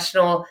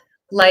professional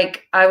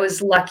like I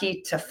was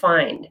lucky to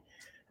find.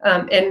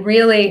 And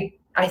really,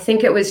 I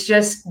think it was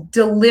just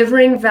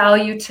delivering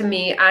value to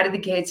me out of the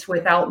gates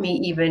without me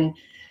even,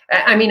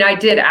 I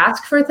did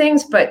ask for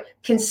things, but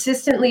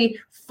consistently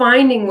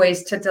finding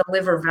ways to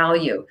deliver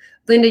value.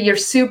 Linda, you're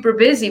super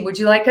busy. Would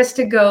you like us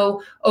to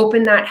go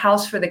open that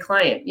house for the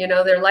client?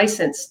 They're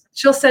licensed.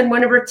 She'll send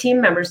one of her team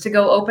members to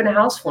go open a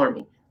house for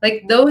me.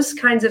 Like those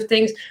kinds of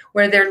things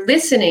where they're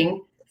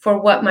listening for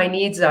what my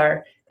needs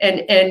are.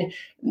 And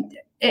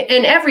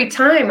every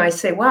time I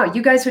say, wow,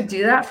 you guys would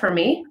do that for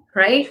me,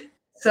 right?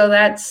 So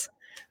that's,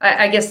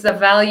 I guess, the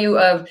value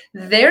of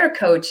their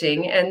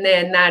coaching, and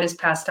then that is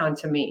passed on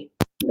to me.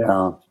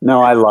 Yeah,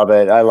 no, I love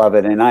it.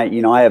 And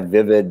I have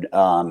vivid,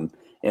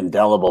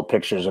 indelible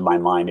pictures in my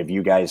mind of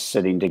you guys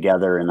sitting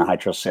together in the High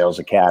Trust Sales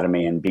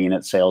Academy and being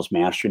at Sales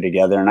Mastery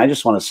together. And I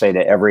just want to say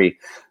to every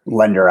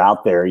lender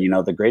out there,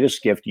 the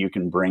greatest gift you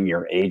can bring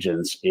your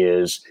agents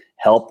is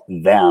help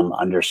them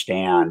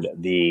understand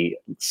the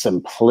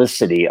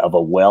simplicity of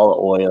a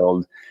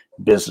well-oiled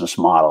business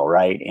model,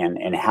 right?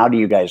 And how do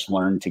you guys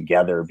learn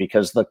together?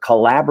 Because the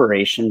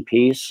collaboration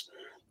piece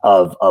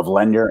of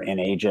lender and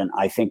agent,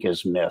 I think,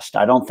 is missed.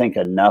 I don't think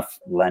enough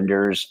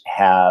lenders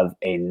have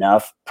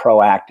enough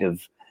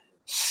proactive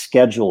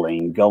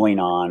scheduling going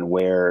on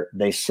where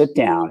they sit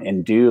down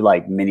and do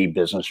like mini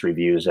business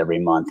reviews every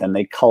month, and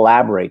they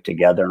collaborate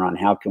together on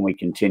how can we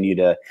continue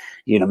to,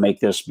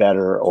 make this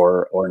better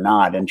or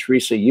not. And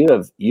Teresa, you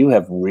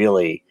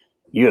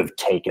have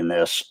taken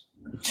this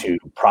to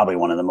probably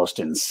one of the most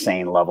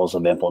insane levels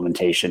of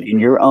implementation in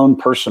your own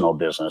personal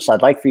business.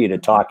 I'd like for you to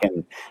talk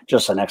in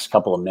just the next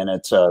couple of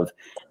minutes of,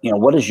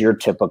 what does your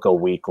typical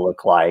week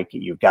look like?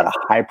 You've got a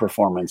high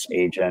performance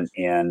agent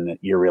in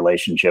your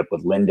relationship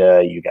with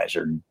Linda. You guys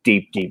are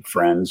deep, deep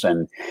friends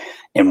and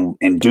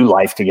do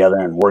life together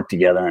and work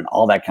together and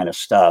all that kind of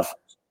stuff.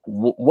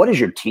 What does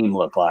your team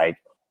look like?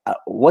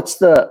 What is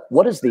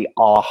the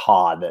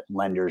aha that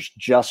lenders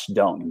just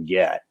don't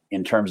get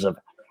in terms of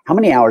how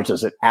many hours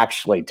does it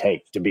actually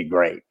take to be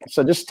great?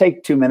 So just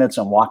take 2 minutes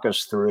and walk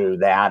us through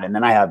that. And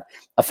then I have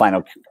a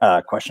final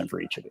question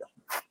for each of you.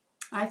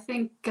 I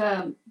think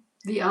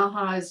the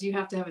aha is you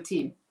have to have a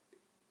team,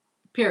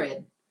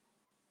 period.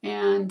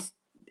 And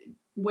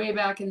way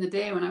back in the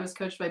day when I was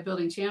coached by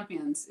Building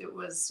Champions, it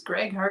was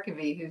Greg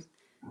Harkavy who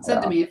said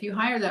to me, if you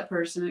hire that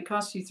person, it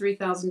costs you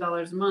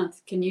 $3,000 a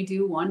month. Can you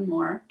do one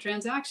more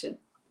transaction?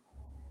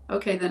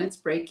 Okay, then it's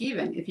break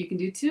even. If you can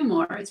do 2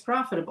 more, it's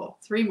profitable.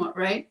 3 more,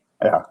 right?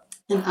 Yeah.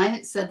 And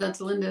I said that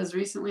to Linda as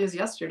recently as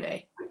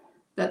yesterday.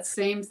 That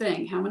same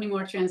thing. How many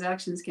more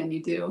transactions can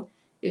you do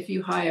if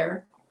you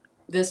hire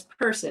this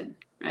person,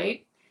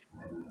 right?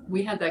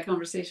 We had that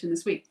conversation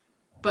this week.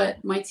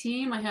 But my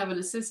team, I have an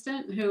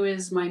assistant who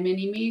is my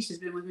mini-me. She's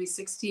been with me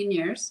 16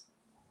 years,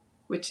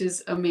 which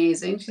is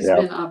amazing. She's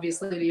been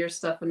obviously to your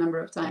stuff a number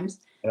of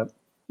times. Yep.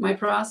 My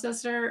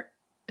processor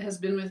has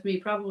been with me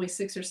probably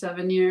 6 or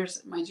 7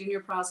 years. My junior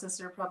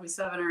processor, probably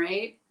 7 or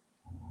 8.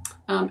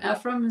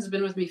 Ephraim has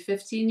been with me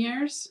 15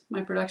 years,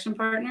 my production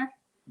partner,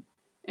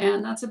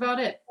 and that's about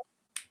it.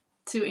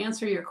 to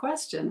answer your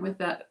question, with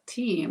that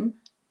team,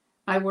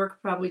 I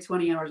work probably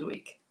 20 hours a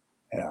week.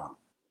 Yeah.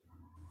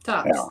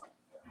 Tops. Yeah.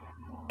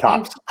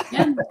 Tops.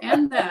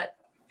 And that,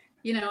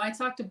 I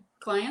talk to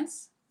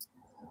clients,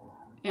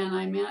 and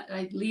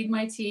I lead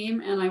my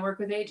team, and I work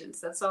with agents.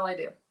 That's all I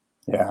do.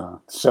 Yeah.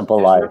 Simple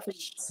There's life. nothing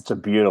else. It's a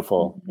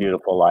beautiful,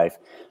 beautiful life.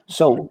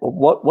 So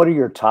what are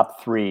your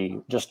top three,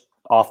 just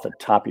off the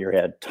top of your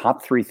head,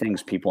 top three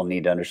things people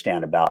need to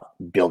understand about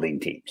building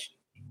teams?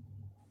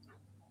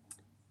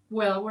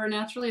 Well, we're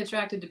naturally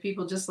attracted to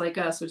people just like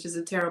us, which is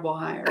a terrible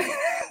hire.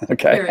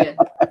 Okay. Period.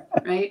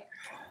 Right?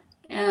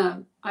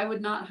 I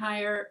would not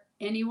hire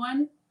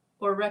anyone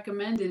or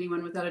recommend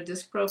anyone without a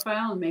DISC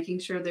profile and making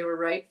sure they were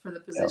right for the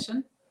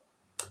position.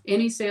 Yep.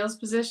 Any sales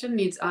position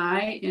needs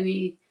I,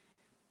 any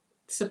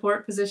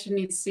support position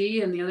needs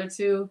C, and the other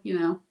two,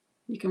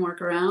 you can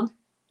work around.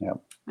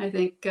 Yep. I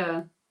think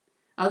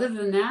other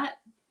than that,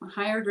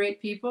 hire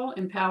great people,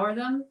 empower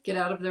them, get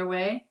out of their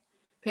way,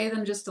 pay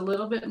them just a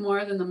little bit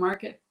more than the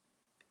market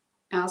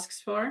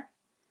asks for.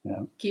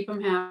 Yep. Keep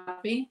them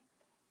happy.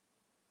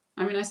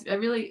 I mean, I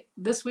really,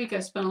 this week I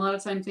spent a lot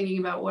of time thinking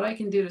about what I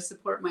can do to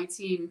support my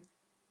team,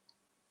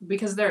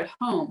 because they're at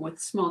home with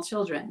small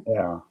children.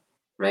 Yeah.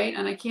 Right.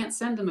 And I can't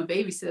send them a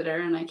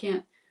babysitter,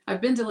 and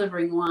I've been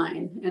delivering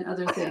wine and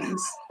other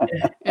things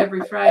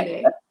every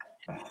Friday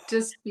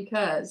just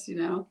because,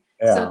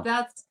 Yeah. So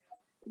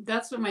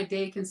that's what my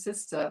day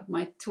consists of.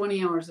 My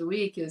 20 hours a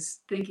week is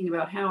thinking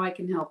about how I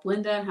can help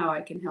Linda, how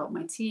I can help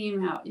my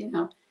team, how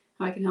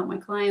I can help my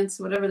clients,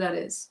 whatever that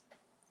is.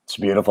 It's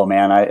beautiful,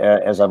 man.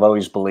 As I've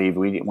always believed,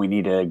 we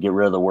need to get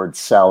rid of the word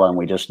sell, and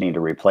we just need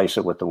to replace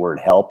it with the word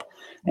help.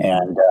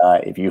 And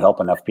if you help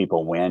enough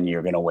people win,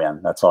 you're going to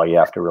win. That's all you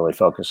have to really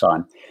focus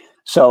on.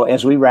 So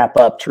as we wrap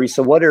up,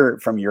 Teresa, what are,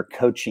 from your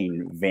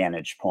coaching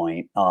vantage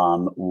point,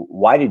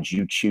 why did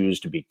you choose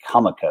to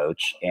become a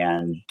coach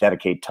and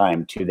dedicate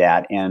time to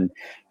that? And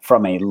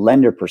from a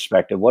lender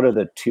perspective, what are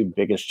the two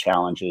biggest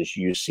challenges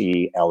you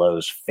see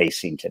LOs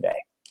facing today?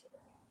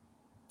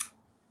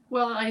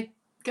 Well, I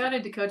got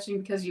into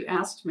coaching because you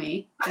asked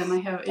me, and I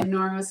have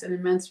enormous and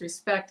immense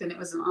respect, and it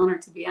was an honor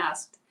to be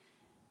asked.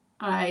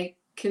 I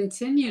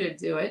continue to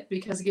do it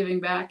because giving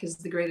back is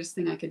the greatest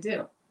thing I could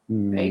do.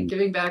 Right?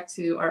 Giving back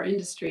to our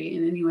industry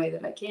in any way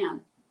that I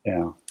can.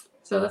 Yeah.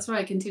 So that's why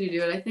I continue to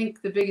do it. I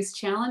think the biggest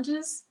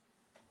challenges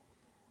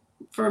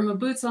from a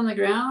boots on the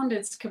ground,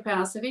 it's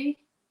capacity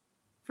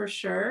for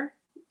sure.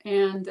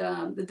 And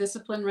the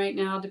discipline right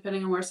now,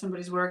 depending on where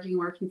somebody's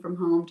working from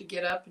home, to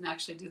get up and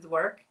actually do the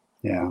work.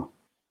 Yeah.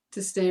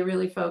 To stay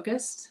really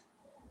focused.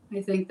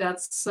 I think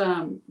that's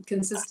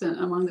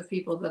consistent among the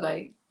people that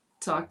I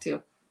talk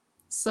to.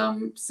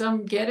 Some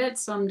get it,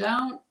 some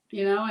don't,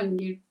 and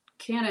you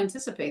can't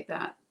anticipate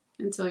that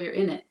until you're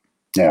in it.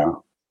 Yeah.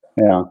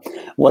 Yeah.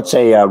 What's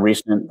a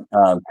recent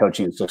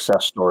coaching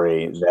success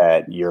story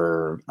that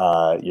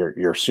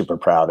you're super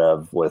proud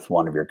of with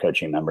one of your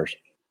coaching members?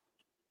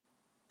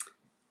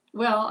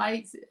 Well,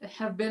 I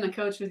have been a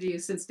coach with you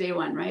since day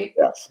one, right?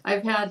 Yes.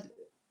 I've had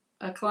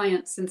a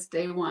client since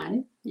day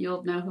one.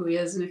 You'll know who he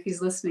is, and if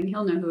he's listening,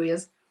 he'll know who he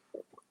is.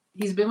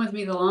 He's been with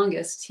me the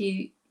longest.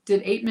 He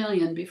did 8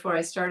 million before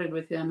I started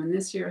with him, and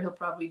this year he'll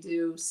probably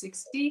do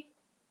 60.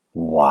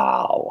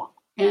 Wow.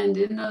 And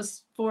in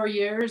those 4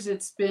 years,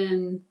 it's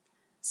been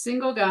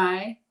single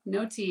guy,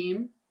 no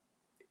team,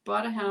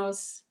 bought a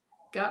house,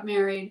 got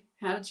married,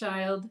 had a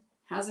child,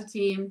 has a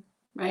team,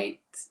 right?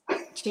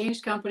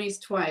 Changed companies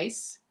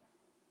twice,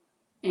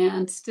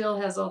 and still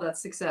has all that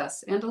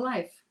success and a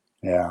life.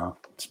 Yeah,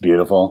 it's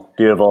beautiful.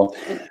 Beautiful.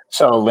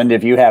 So, Linda,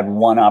 if you had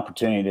one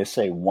opportunity to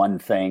say one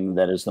thing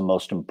that is the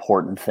most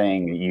important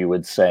thing you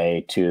would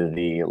say to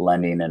the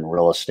lending and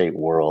real estate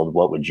world,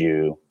 what would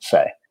you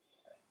say?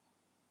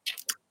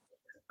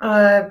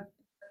 Plug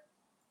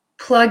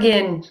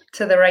in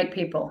to the right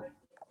people.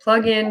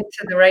 Plug in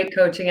to the right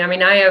coaching. I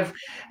mean, I have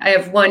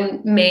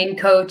one main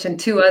coach and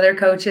 2 other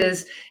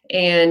coaches,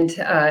 and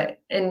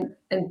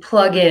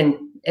plug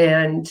in.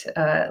 And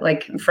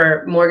like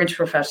for mortgage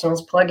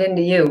professionals, plug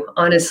into you,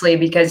 honestly,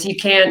 because you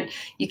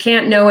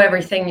can't know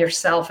everything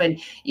yourself. And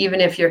even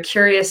if you're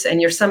curious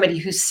and you're somebody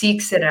who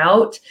seeks it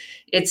out,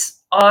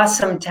 it's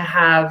awesome to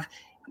have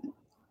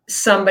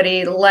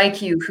somebody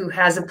like you who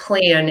has a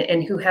plan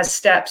and who has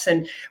steps,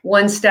 and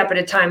one step at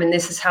a time. And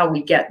this is how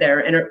we get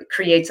there. And it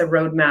creates a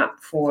roadmap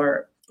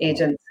for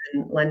agents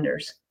and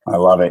lenders. I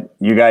love it.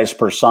 You guys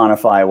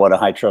personify what a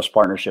high trust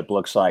partnership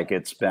looks like.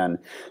 It's been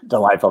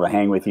delightful to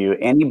hang with you.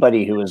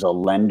 Anybody who is a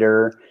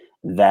lender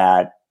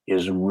that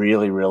is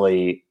really,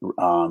 really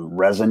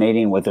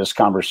resonating with this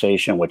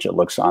conversation, which it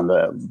looks on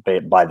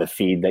by the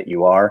feed that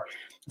you are,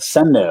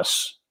 send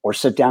this or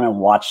sit down and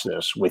watch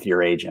this with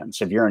your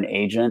agents. If you're an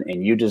agent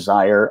and you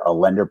desire a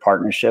lender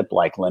partnership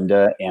like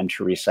Linda and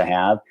Teresa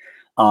have,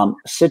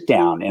 sit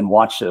down and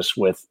watch this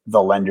with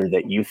the lender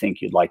that you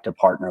think you'd like to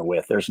partner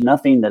with. There's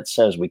nothing that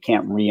says we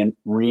can't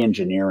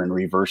re-engineer and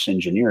reverse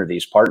engineer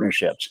these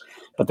partnerships.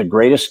 But the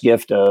greatest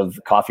gift of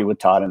Coffee with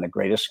Todd and the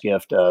greatest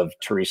gift of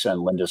Teresa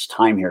and Linda's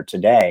time here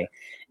today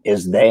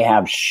is they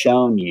have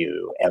shown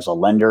you as a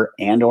lender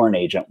and or an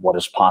agent what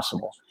is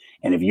possible.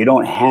 And if you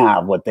don't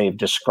have what they've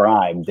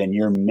described, then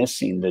you're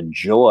missing the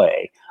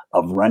joy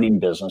of running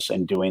business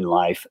and doing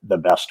life the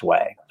best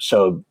way.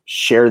 So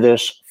share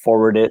this,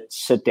 forward it,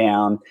 sit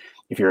down.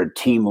 If you're a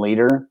team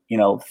leader,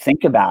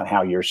 think about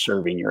how you're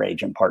serving your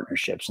agent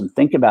partnerships and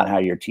think about how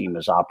your team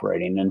is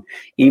operating. And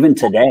even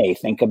today,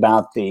 think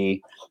about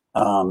the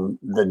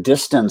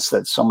distance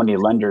that so many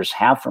lenders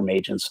have from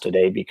agents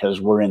today, because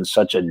we're in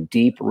such a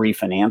deep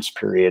refinance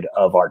period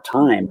of our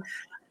time.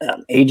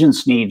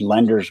 Agents need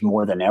lenders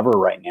more than ever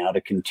right now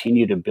to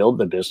continue to build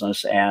the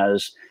business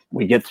as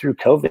we get through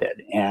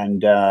COVID.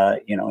 And,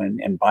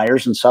 and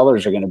buyers and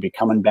sellers are going to be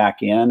coming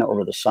back in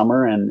over the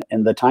summer. And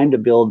the time to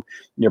build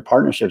your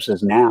partnerships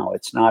is now.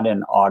 It's not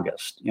in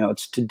August.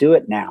 It's to do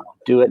it now.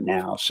 Do it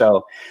now.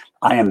 So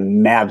I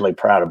am madly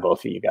proud of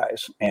both of you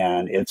guys.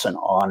 And it's an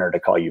honor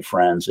to call you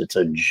friends. It's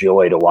a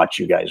joy to watch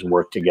you guys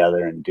work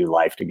together and do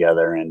life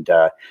together. And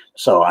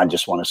so I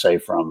just want to say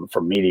from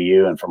me to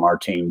you and from our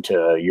team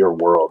to your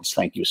worlds,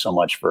 thank you so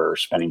much for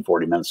spending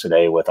 40 minutes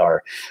today with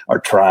our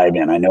tribe.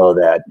 And I know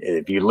that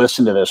if you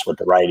listen to this with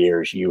the right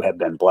ears, you have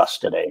been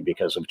blessed today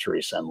because of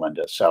Teresa and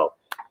Linda. So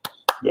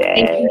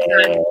yeah.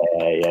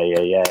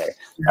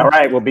 All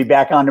right. We'll be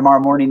back on tomorrow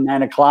morning,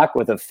 9 o'clock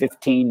with a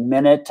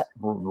 15-minute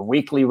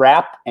weekly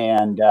wrap.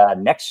 And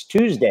next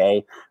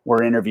Tuesday,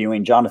 we're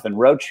interviewing Jonathan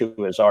Roach,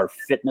 who is our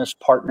fitness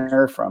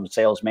partner from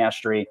Sales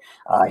Mastery.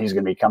 He's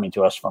going to be coming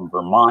to us from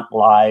Vermont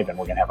live, and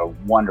we're going to have a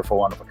wonderful,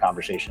 wonderful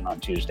conversation on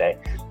Tuesday.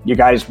 You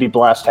guys be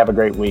blessed. Have a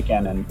great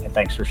weekend. And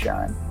thanks for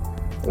sharing.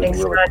 It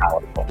was really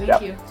powerful.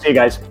 Thank you. See you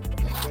guys.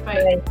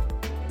 Bye.